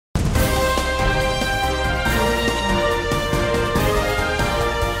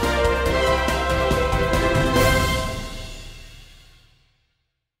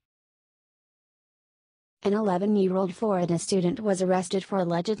An 11-year-old Florida student was arrested for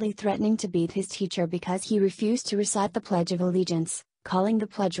allegedly threatening to beat his teacher because he refused to recite the Pledge of Allegiance, calling the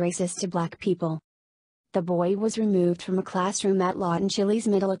pledge racist to black people. The boy was removed from a classroom at Lawton Chiles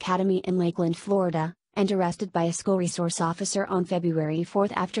Middle Academy in Lakeland, Florida, and arrested by a school resource officer on February 4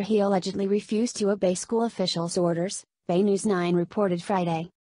 after he allegedly refused to obey school officials' orders, Bay News 9 reported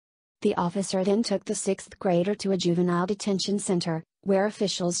Friday. The officer then took the sixth grader to a juvenile detention center, where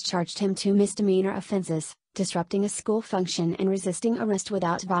officials charged him 2 misdemeanor offenses, disrupting a school function and resisting arrest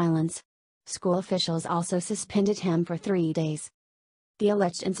without violence. School officials also suspended him for 3 days. The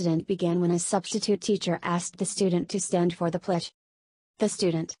alleged incident began when a substitute teacher asked the student to stand for the pledge. The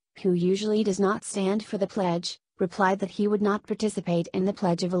student, who usually does not stand for the pledge, replied that he would not participate in the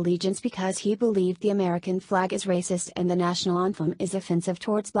Pledge of Allegiance because he believed the American flag is racist and the national anthem is offensive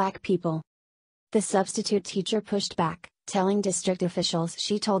towards black people. The substitute teacher pushed back, telling district officials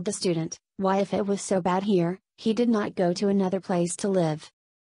she told the student, "Why, if it was so bad here, he did not go to another place to live."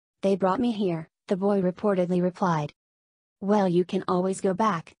 "They brought me here," the boy reportedly replied. "Well, you can always go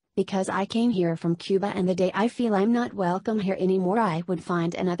back, because I came here from Cuba and the day I feel I'm not welcome here anymore I would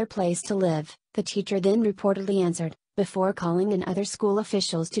find another place to live," the teacher then reportedly answered, before calling in other school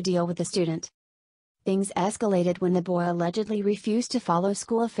officials to deal with the student. Things escalated when the boy allegedly refused to follow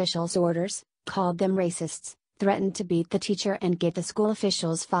school officials' orders, called them racists, threatened to beat the teacher and get the school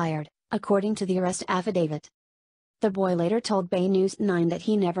officials fired, according to the arrest affidavit. The boy later told Bay News 9 that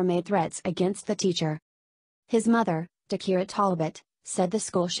he never made threats against the teacher. His mother, Dakira Talbot, said the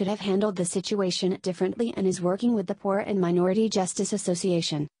school should have handled the situation differently and is working with the Poor and Minority Justice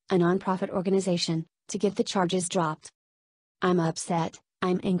Association, a nonprofit organization, to get the charges dropped. "I'm upset,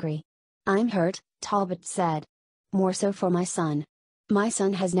 I'm angry. I'm hurt," Talbot said. "More so for my son. My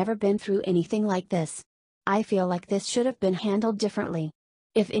son has never been through anything like this. I feel like this should have been handled differently.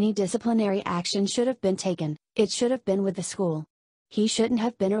 If any disciplinary action should have been taken, it should have been with the school. He shouldn't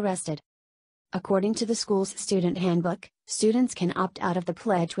have been arrested." According to the school's student handbook, students can opt out of the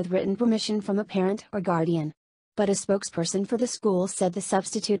pledge with written permission from a parent or guardian. But a spokesperson for the school said the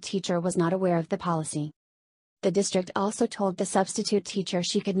substitute teacher was not aware of the policy. The district also told the substitute teacher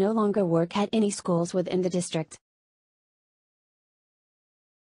she could no longer work at any schools within the district.